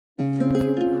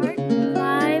Part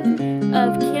 5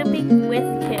 of Camping with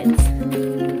Kids.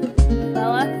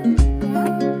 Bella?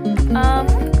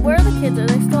 Where are the kids? Are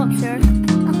they still upstairs?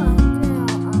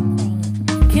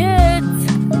 Kids!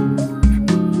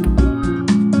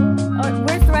 Oh,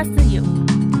 where's the rest of you?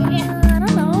 I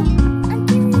don't know. I'm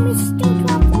giving me stink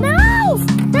up. No!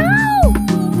 No!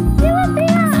 Give it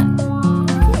back!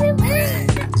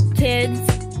 Kids.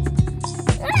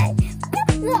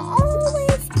 They're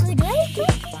always good.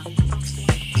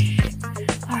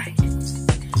 Alright.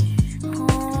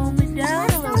 Calm it down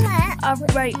a little.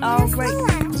 Alright.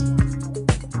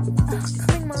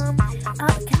 Coming, Mom.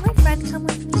 Can my friend come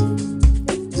with me?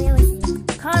 Where is he?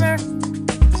 Connor?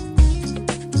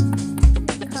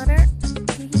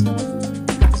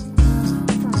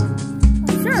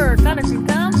 Sure, Connor can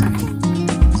come.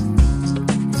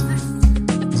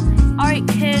 Alright,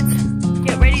 kids.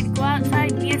 Get ready to go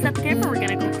outside. Meet us up there, but we're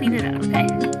gonna go clean it up, okay?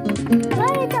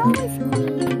 Why is it always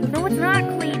clean? No, it's not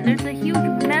clean. There's a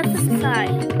huge mess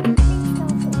inside.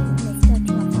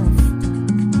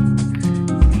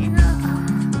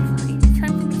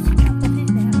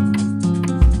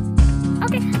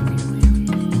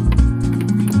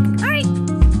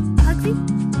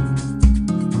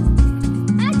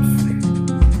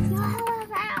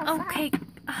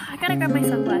 I gotta grab my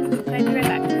sunglasses. Okay, I'll be right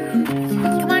back.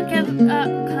 Come on,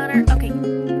 Connor. Okay.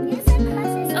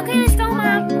 Okay, let's go,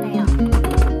 Mom.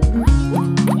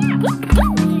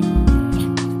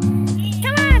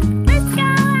 Come on, let's go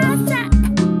outside.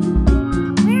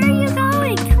 Where are you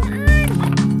going? Come on.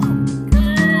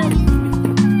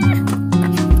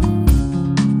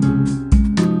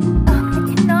 I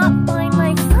cannot find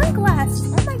my sunglasses.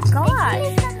 Oh my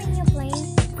gosh.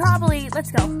 Probably.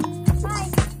 Let's go.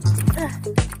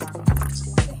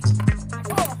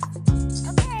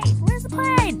 Okay, where's the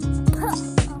plane? Oh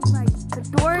my, the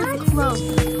door is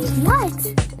closed. What?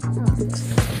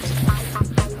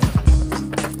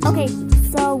 Okay,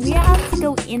 so we have to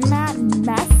go in that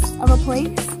mess of a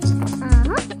place.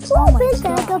 Oh my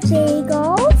god. The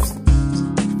bagels.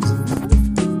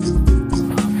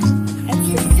 It's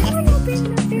just someone open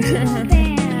the bagel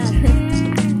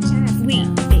van. Wait,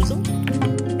 bagel?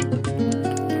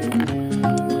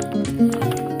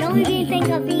 Don't even think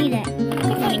of eating.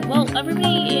 Okay, well,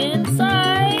 everybody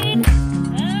inside.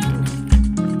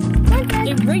 And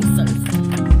erasers.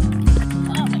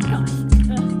 Oh my gosh.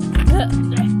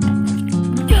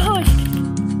 Gosh,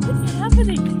 what's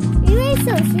happening?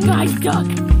 Erasers. Guys, duck.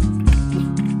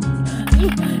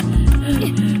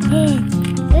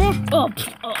 Oh,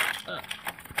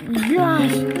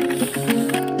 gosh.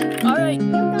 All right.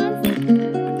 I'm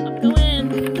going.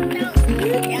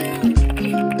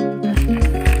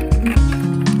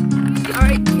 All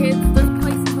right, kids. This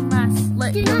place is a mess.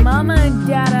 Let your mama and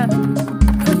dada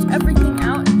push everything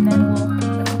out, and then we'll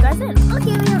let you guys in.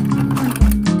 Okay,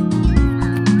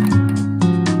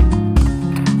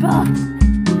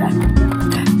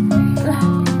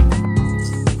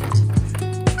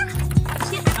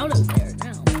 Get out of there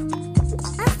now.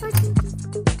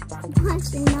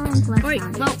 All right,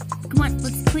 well, come on,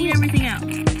 let's clean everything out.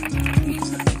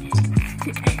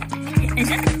 Is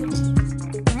that?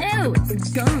 No, it's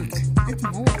gunk. It's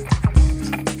mold.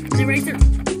 Eraser.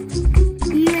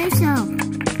 Eraser.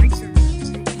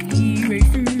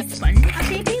 Eraser sponge. A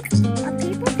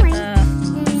paper plate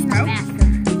in the sprout.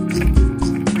 bathroom.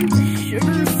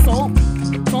 Sugar, salt,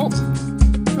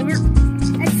 sugar.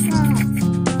 It's salt.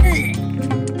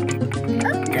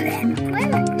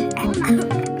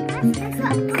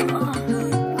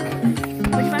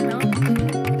 Which one, Mel?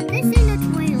 This is a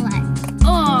toilet.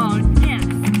 Oh,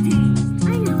 nasty. I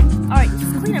know. All right,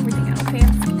 just clean everything out, okay?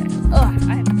 Ugh,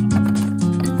 I have.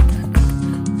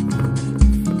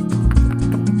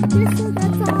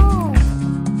 That's all.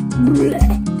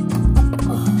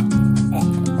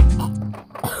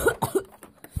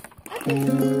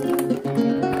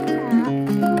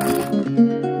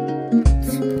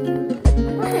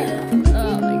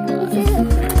 Oh my gosh.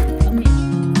 Okay,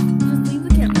 just leave the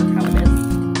camera how it is.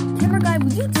 Camera guy,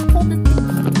 will you just hold this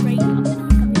thing straight up and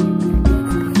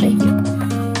thank you.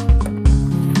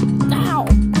 Ow!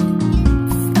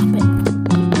 Stop it.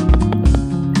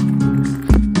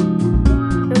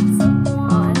 Oops. Oh,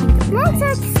 I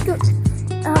think it's okay.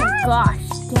 Oh gosh,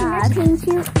 Dad. Thank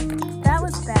you. That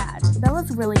was bad. That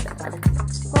was really bad.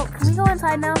 Well, can we go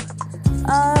inside now?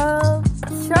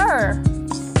 Sure.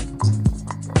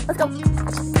 Let's go.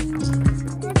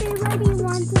 Everybody,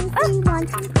 1, 2, 3, 1,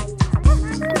 2, 3.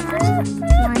 1, 2,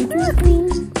 3. 1, 2, 3.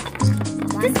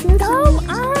 Just come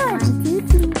on.